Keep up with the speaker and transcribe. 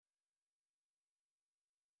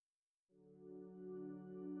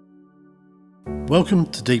Welcome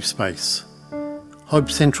to Deep Space, Hope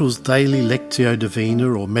Central's daily Lectio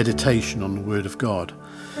Divina or meditation on the Word of God.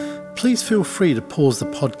 Please feel free to pause the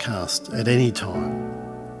podcast at any time.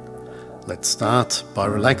 Let's start by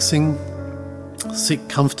relaxing. Sit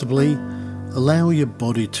comfortably. Allow your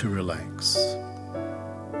body to relax.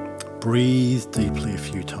 Breathe deeply a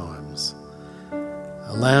few times.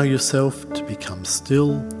 Allow yourself to become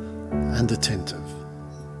still and attentive.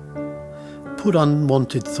 Put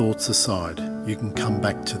unwanted thoughts aside. You can come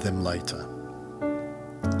back to them later.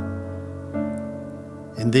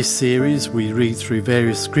 In this series, we read through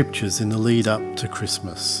various scriptures in the lead up to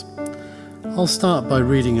Christmas. I'll start by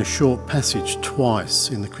reading a short passage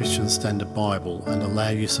twice in the Christian Standard Bible and allow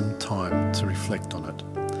you some time to reflect on it.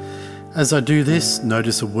 As I do this,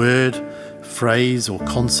 notice a word, phrase or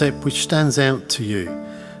concept which stands out to you.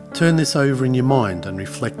 Turn this over in your mind and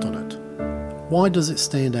reflect on it. Why does it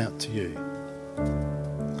stand out to you?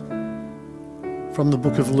 From the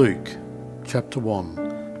book of Luke, chapter 1,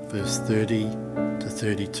 verse 30 to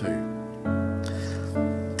 32.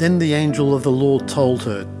 Then the angel of the Lord told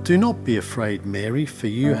her, "Do not be afraid, Mary, for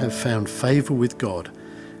you have found favour with God.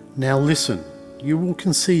 Now listen, you will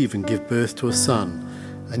conceive and give birth to a son,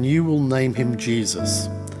 and you will name him Jesus.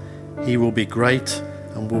 He will be great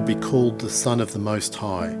and will be called the Son of the Most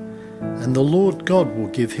High. And the Lord God will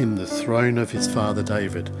give him the throne of his father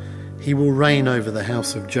David. He will reign over the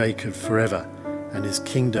house of Jacob forever, and his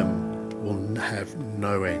kingdom will have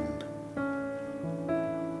no end."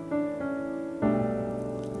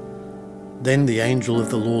 Then the angel of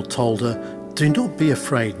the Lord told her, "Do not be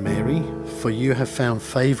afraid, Mary, for you have found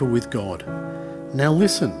favour with God. Now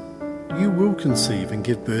listen, you will conceive and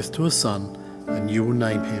give birth to a son, and you will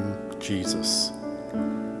name him Jesus.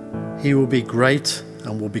 He will be great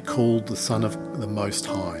and will be called the Son of the Most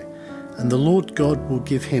High, and the Lord God will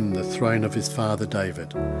give him the throne of his father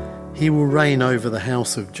David. He will reign over the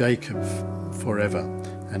house of Jacob forever,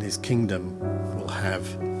 and his kingdom will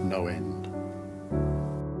have no end."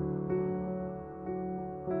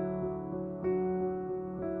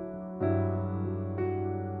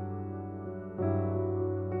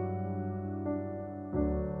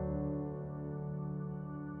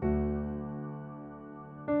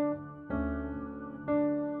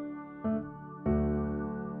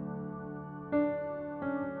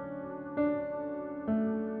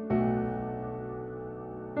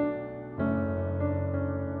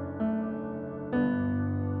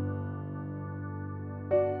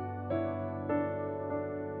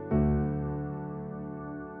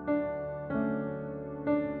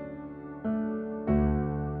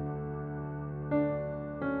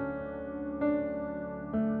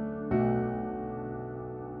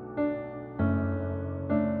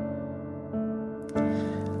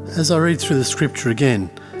 As I read through the scripture again,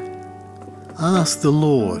 ask the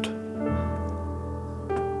Lord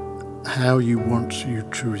how you want you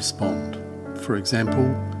to respond. For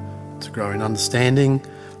example, to grow in understanding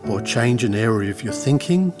or change an area of your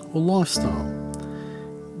thinking or lifestyle.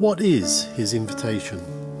 What is his invitation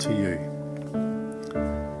to you?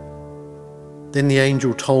 Then the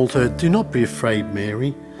angel told her, "Do not be afraid,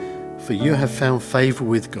 Mary, for you have found favour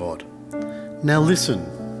with God. Now listen,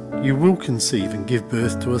 you will conceive and give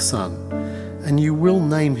birth to a son, and you will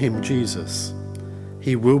name him Jesus.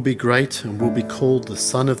 He will be great and will be called the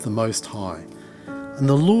Son of the Most High. And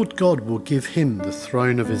the Lord God will give him the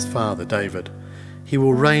throne of his father David. He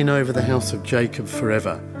will reign over the house of Jacob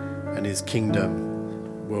forever, and his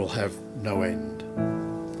kingdom will have no end."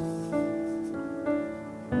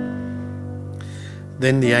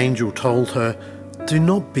 Then the angel told her, "Do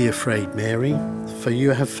not be afraid, Mary, for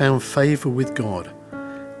you have found favour with God.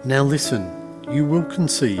 Now listen, you will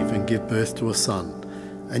conceive and give birth to a son,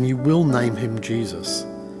 and you will name him Jesus.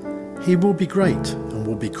 He will be great and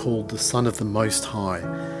will be called the Son of the Most High,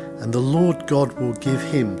 and the Lord God will give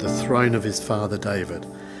him the throne of his father David.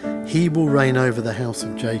 He will reign over the house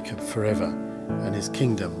of Jacob forever, and his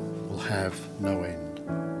kingdom will have no end."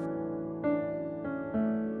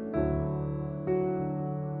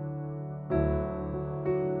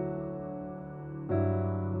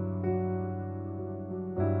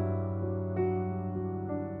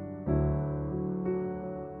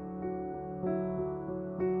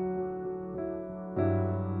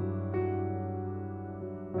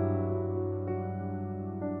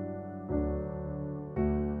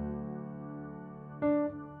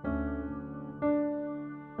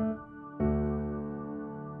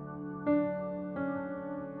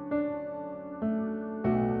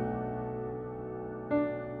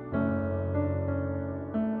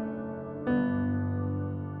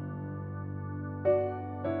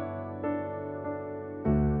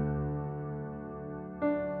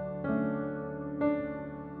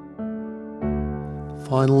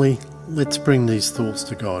 Finally, let's bring these thoughts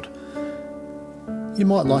to God. You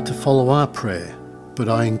might like to follow our prayer, but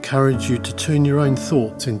I encourage you to turn your own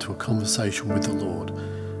thoughts into a conversation with the Lord.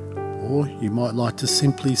 Or you might like to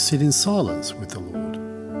simply sit in silence with the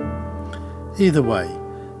Lord. Either way,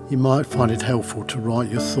 you might find it helpful to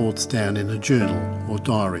write your thoughts down in a journal or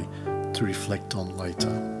diary to reflect on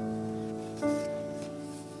later.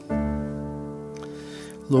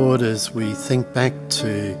 Lord, as we think back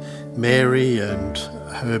to Mary and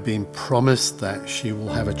her being promised that she will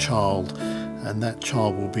have a child, and that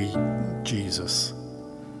child will be Jesus,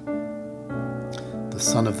 the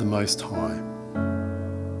Son of the Most High,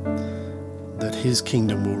 that his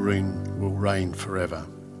kingdom will reign forever.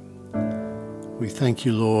 We thank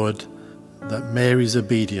you, Lord, that Mary's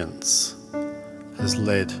obedience has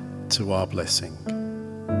led to our blessing.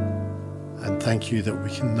 And thank you that we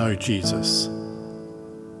can know Jesus,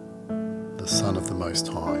 the Son of the Most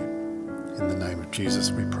High. In the name of Jesus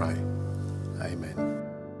we pray. Amen.